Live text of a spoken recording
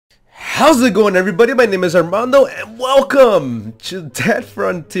How's it going, everybody? My name is Rmando and welcome to Dead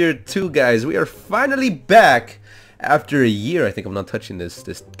Frontier 2, guys. We are finally back after a year. I think I'm not touching this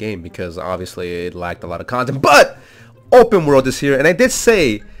game because obviously it lacked a lot of content, but open world is here. And I did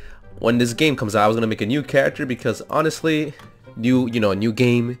say when this game comes out I was gonna make a new character because honestly, new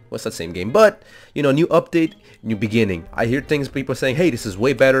game, what's that same game, but new update, new beginning. I hear things, people saying, hey, this is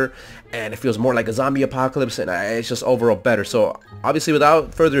way better and it feels more like a zombie apocalypse, and it's just overall better. So obviously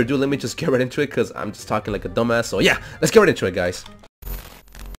without further ado, let me just get right into it because I'm just talking like a dumbass. So yeah, let's get right into it, guys.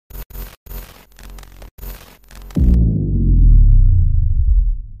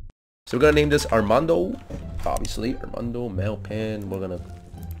 So we're gonna name this Rmando, obviously. Rmando, male pen. We're gonna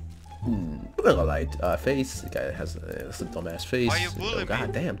go light. Face. The guy has a dumbass face. Why you bullying me?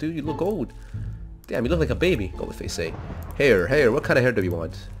 God damn, dude, you look old. Damn, you look like a baby. Go with face. Say, hair. What kind of hair do you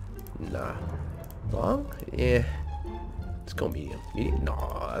want? Nah, long? Yeah. Let's go medium. Medium?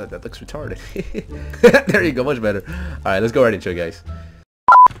 No, that looks retarded. There you go, much better. All right, let's go right into it, guys.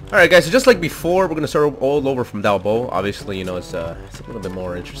 All right, guys. So just like before, we're gonna start all over from Dalbo. Obviously, it's a little bit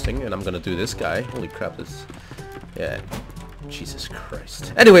more interesting, and I'm gonna do this guy. Holy crap, yeah. Jesus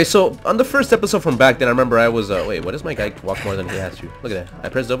Christ. Anyway, so on the first episode from back then, I remember I was wait, what does my guy walk more than he has to? Look at that. I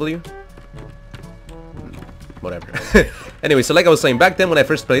press W. Whatever. Anyway, so like I was saying, back then when I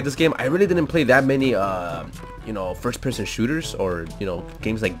first played this game, I really didn't play that many first-person shooters or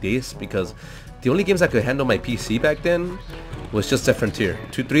games like this, because the only games I could handle my PC back then was just Dead Frontier,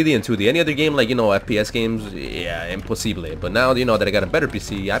 3D and 2D. Any other game like FPS games, yeah, impossible. But now that I got a better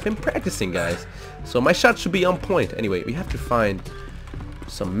PC, I've been practicing, guys, so my shots should be on point. Anyway, we have to find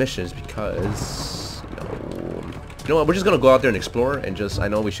some missions because you know what, we're just gonna go out there and explore, and I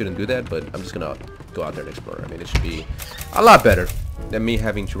know we shouldn't do that, but I'm just gonna go out there and explore. I mean, it should be a lot better than me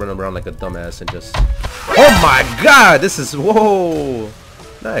having to run around like a dumbass and just... Oh my god, this is... Whoa!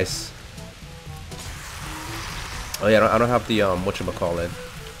 Nice. Oh yeah, I don't have the, whatchamacallit.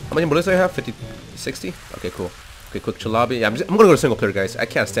 How many bullets do I have? 50? 60? Okay, cool. Okay, quick chill lobby. Yeah, I'm gonna go to single player, guys. I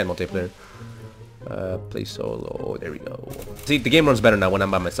can't stand multiplayer. Play solo. There we go. See, the game runs better now when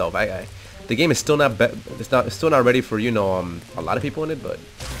I'm by myself. The game is still not it's still not ready for a lot of people in it, but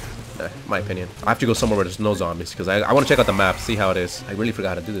my opinion. I have to go somewhere where there's no zombies because I want to check out the map, see how it is. I really forgot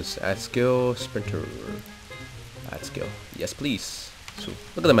how to do this. Add skill, sprinter. Add skill. Yes, please. So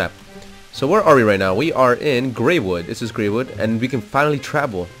look at the map. So where are we right now? We are in Greywood. This is Greywood, and we can finally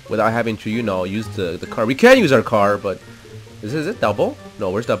travel without having to use the car. We can use our car, but is it double? No,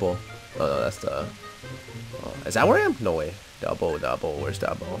 where's double? Oh no, that's the... Oh, is that where I am? No way. Double. Where's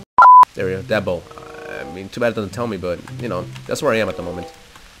double? There we go. Double. I mean, too bad it doesn't tell me, but that's where I am at the moment.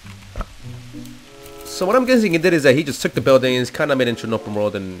 So what I'm guessing he did is that he just took the buildings, kind of made it into an open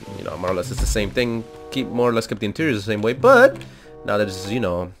world, and more or less it's the same thing. More or less kept the interiors the same way, but now that it's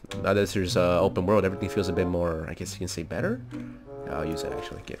now that there's open world, everything feels a bit more, I guess you can say, better. I'll use it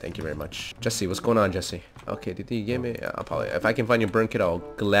actually. Okay, thank you very much. Jesse, what's going on, Jesse? Okay, did he give me? I'll probably, if I can find your burn kit, I'll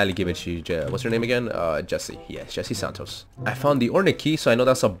gladly give it to you. What's your name again? Jesse. Yes, Jesse Santos. I found the Ornate key, so I know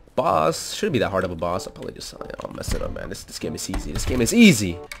that's a boss. Shouldn't be that hard of a boss. I'll probably just I'll mess it up, man. This game is easy. This game is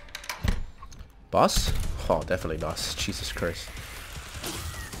easy. Boss? Oh, definitely boss. Jesus Christ.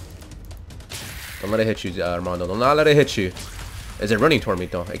 Don't let it hit you, Rmando. Do not let it hit you. Is it running toward me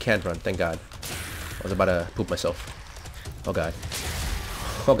though? It can't run. Thank God. I was about to poop myself. Oh god.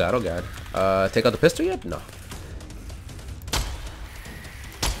 Oh god, oh god. Take out the pistol yet? No.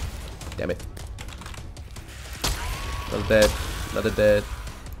 Damn it. Another dead. Another dead.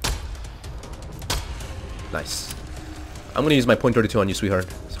 Nice. I'm gonna use my .32 on you, sweetheart.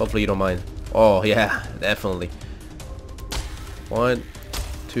 So hopefully you don't mind. Oh yeah, definitely. 1,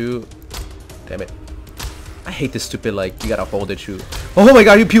 2. Damn it. I hate this stupid, like, you gotta hold it, shoot. Oh my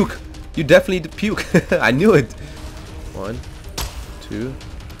god, you puke! You definitely puke. I knew it. 1, 2,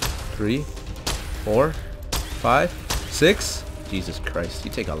 3, 4, 5, 6. Jesus Christ,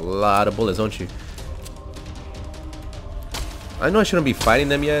 you take a lot of bullets, don't you? I know I shouldn't be fighting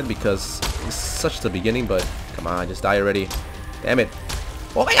them yet because it's such the beginning, but come on, just die already. Damn it.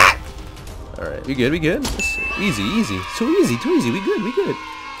 Oh my god! Alright, we good, we good? It's easy. Too easy. We good.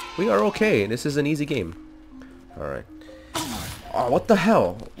 We are okay. This is an easy game. Alright. Oh, what the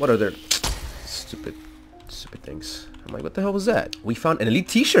hell? What are their stupid things? I'm like, what the hell was that? We found an elite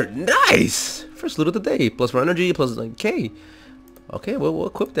t-shirt. Nice! First loot of the day. Plus 4 energy, plus like K. Okay, we'll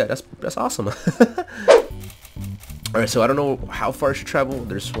equip that. That's awesome. Alright, so I don't know how far I should travel.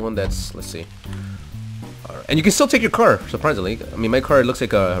 There's one that's, let's see. Alright. And you can still take your car, surprisingly. I mean, my car looks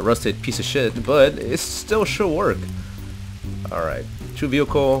like a rusted piece of shit, but it still should work. Alright. 2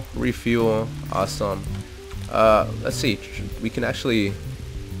 vehicle, refuel, awesome. Let's see. We can actually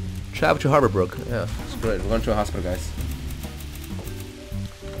Travel to Harborook. Yeah, it's great. We're going to a hospital, guys.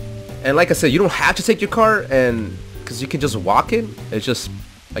 And like I said, you don't have to take your car, and because you can just walk it. It's just,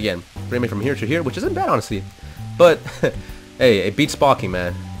 again, bring me from here to here, which isn't bad, honestly. But hey, it beats walking,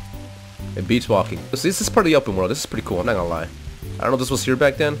 man. It beats walking. This is part of the open world. This is pretty cool. I'm not gonna lie. I don't know if this was here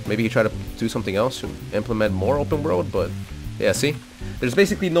back then. Maybe he tried to do something else to implement more open world, but yeah, see? There's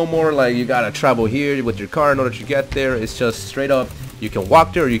basically no more like you gotta travel here with your car in order to get there. It's just straight up, you can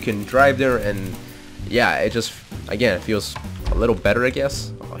walk there or you can drive there, and yeah, it just, again, it feels a little better, I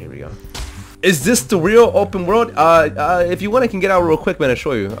guess. Oh, here we go. Is this the real open world? If you want, I can get out real quick, man, and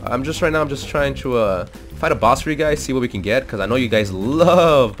show you. I'm just trying to fight a boss for you guys, see what we can get, because I know you guys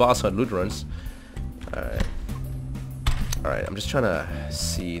love boss hunt loot runs. Alright, I'm just trying to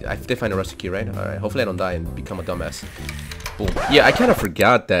see. I did find a rescue key, right? Alright, hopefully I don't die and become a dumbass. Boom. Yeah, I kind of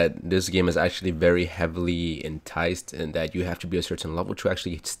forgot that this game is actually very heavily enticed and that you have to be a certain level to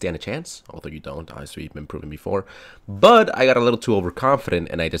actually stand a chance. Although you don't, obviously you've been proven before. But I got a little too overconfident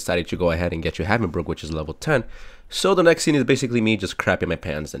and I decided to go ahead and get you Rmando, which is level 10. So the next scene is basically me just crapping my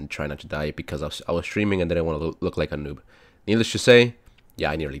pants and trying not to die because I was streaming and didn't want to look like a noob. Needless to say,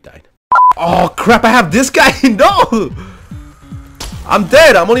 yeah, I nearly died. Oh crap, I have this guy! No! I'm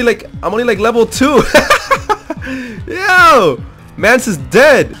dead. I'm only like level 2. Yo, Mance is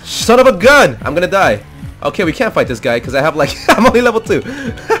dead. Son of a gun. I'm gonna die. Okay, we can't fight this guy because I have like I'm only level 2.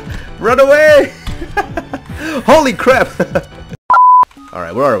 Run away. Holy crap. All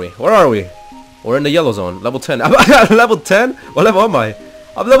right, where are we? Where are we? We're in the yellow zone. Level 10. I'm level 10. What level am I?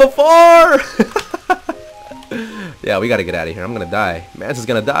 I'm level 4. Yeah, we gotta get out of here. I'm gonna die. Mance is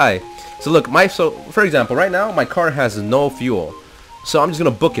gonna die. So look, for example, right now my car has no fuel. So I'm just gonna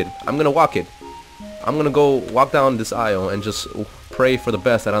book it. I'm gonna walk it. I'm gonna go walk down this aisle and just pray for the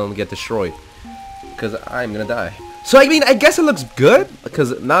best that I don't get destroyed, because I'm gonna die. So I mean, I guess it looks good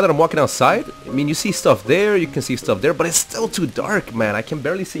because now that I'm walking outside, I mean, you see stuff there, you can see stuff there, but it's still too dark, man. I can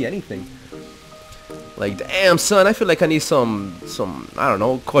barely see anything. Like, damn, son, I feel like I need some I don't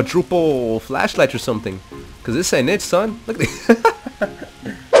know, quadruple flashlight or something, because this ain't it, son. Look at this.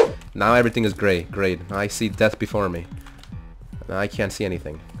 Now everything is gray. Great. I see death before me. I can't see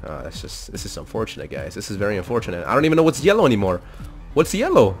anything. This is unfortunate, guys. This is very unfortunate. I don't even know what's yellow anymore. What's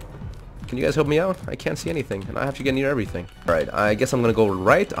yellow? Can you guys help me out? I can't see anything, and I have to get near everything. Alright, I guess I'm gonna go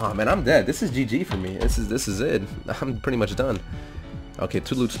right. Oh man, I'm dead. This is GG for me. This is it. I'm pretty much done. Okay,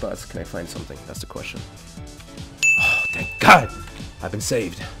 2 loot spots. Can I find something? That's the question. Oh, thank God! I've been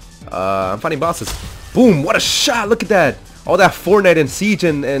saved. I'm finding bosses. Boom! What a shot! Look at that! All that Fortnite and Siege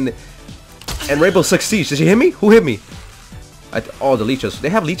and Rainbow Six Siege. Did you hit me? Who hit me? Oh, the leeches. They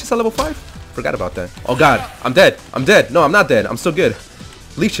have leeches at level 5? Forgot about that. Oh god, I'm dead. I'm dead. No, I'm not dead. I'm still good.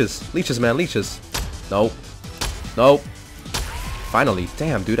 Leeches. Leeches, man. Leeches. Nope. Nope. Finally.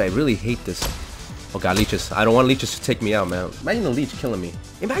 Damn, dude. I really hate this. Oh god, leeches. I don't want leeches to take me out, man. Imagine a leech killing me.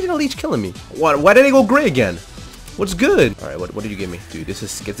 Imagine a leech killing me. What? Why did they go gray again? What's good? Alright, what did you give me? Dude, this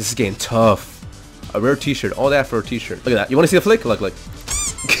is getting tough. A rare t-shirt. All that for a t-shirt. Look at that. You want to see the flick? Look.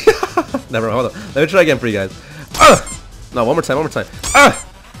 Never. Hold on. Let me try again for you guys. No, one more time.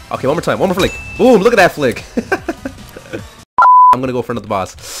 Okay, one more time. One more flick. Boom, look at that flick. I'm gonna go for another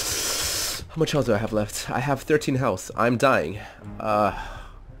boss. How much health do I have left? I have 13 health. I'm dying.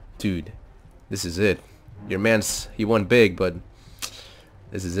 Dude, this is it. Your man's, he won big, but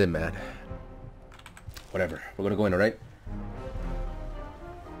this is it, man. Whatever. We're gonna go in, alright?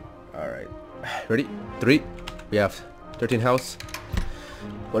 Alright. Ready? 3. We have 13 health.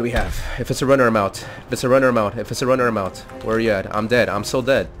 What do we have? If it's a runner, I'm out. If it's a runner, I'm out. If it's a runner, I'm out. Where are you at? I'm dead. I'm so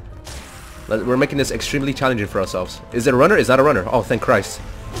dead. We're making this extremely challenging for ourselves. Is it a runner? Is that a runner? Oh, thank Christ.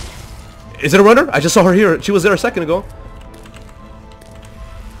 Is it a runner? I just saw her here. She was there a second ago.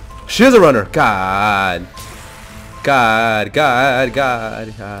 She is a runner. God.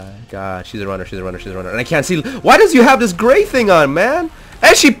 She's a runner. She's a runner. She's a runner. And I can't see. Why does you have this gray thing on, man?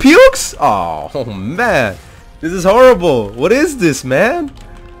 And she pukes? Oh man. This is horrible. What is this, man?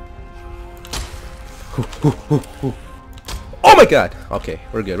 Oh my god. Okay,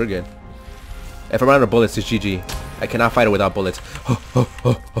 we're good. We're good. If I run out of bullets, it's GG. I cannot fight it without bullets.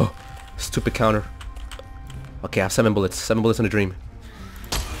 Stupid counter. Okay, I have 7 bullets. 7 bullets in a dream.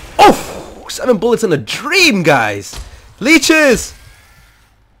 Oh! 7 bullets in a dream, guys! Leeches!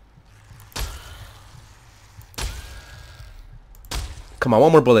 Come on,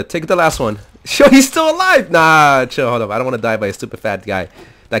 one more bullet. Take the last one. Yo, he's still alive! Nah, chill, hold up. I don't want to die by a stupid fat guy.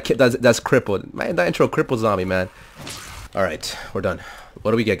 That's crippled. Man, that intro crippled zombie, man. Alright, we're done.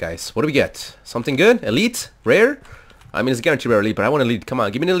 What do we get, guys? What do we get? Something good? Elite? Rare? I mean, it's guaranteed rare elite, but I want elite. Come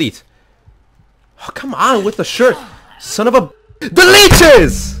on, give me an elite. Oh, come on with the shirt. Son of a... The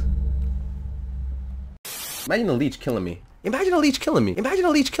leeches! Imagine a leech killing me. Imagine a leech killing me. Imagine a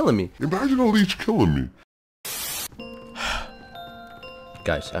leech killing me. Imagine a leech killing me.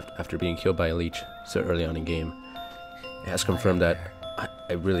 Guys, after being killed by a leech so early on in game, it has confirmed that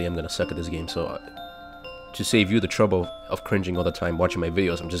I really am gonna suck at this game. So to save you the trouble of cringing all the time watching my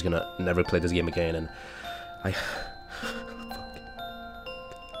videos, I'm just gonna never play this game again. And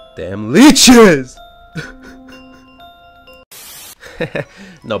damn leeches!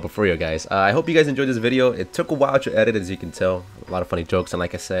 No, but for real, guys, I hope you guys enjoyed this video. It took a while to edit, as you can tell. A lot of funny jokes, and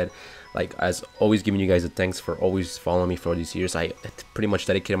like I said, like as always, giving you guys a thanks for always following me for all these years. I pretty much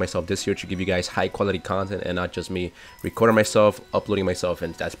dedicated myself this year to give you guys high quality content and not just me recording myself, uploading myself,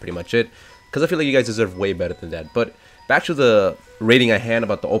 and that's pretty much it. Because I feel like you guys deserve way better than that. But back to the rating I had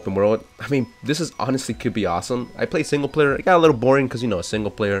about the open world. I mean, this is honestly could be awesome. I play single player. It got a little boring because, you know,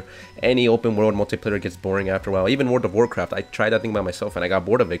 single player, any open world multiplayer gets boring after a while. Even World of Warcraft, I tried that thing by myself and I got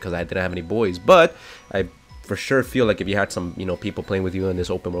bored of it because I didn't have any boys. But I for sure feel like if you had some, you know, people playing with you in this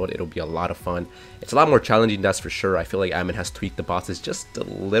open world, it'll be a lot of fun. It's a lot more challenging, that's for sure. I feel like Admin has tweaked the bosses just a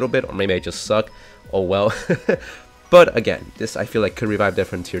little bit, or maybe I just suck. Oh well. But again, this I feel like could revive Death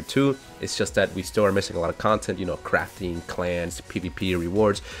Frontier 2. It's just that we still are missing a lot of content, you know, crafting, clans, PvP,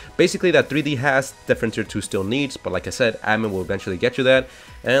 rewards. Basically, that 3D has Death Frontier 2 still needs, but like I said, Admin will eventually get you that.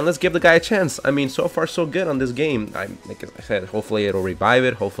 And let's give the guy a chance. I mean, so far so good on this game. Like I said, hopefully it'll revive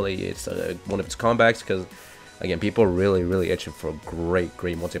it. Hopefully it's one of its comebacks, because again, people are really itching for a great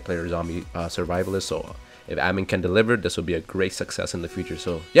multiplayer zombie survivalist. So if Admin can deliver, this will be a great success in the future.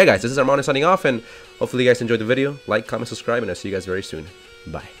 So yeah, guys, this is Rmando signing off, and hopefully you guys enjoyed the video. Like, comment, subscribe, and I'll see you guys very soon.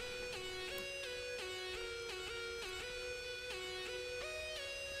 Bye.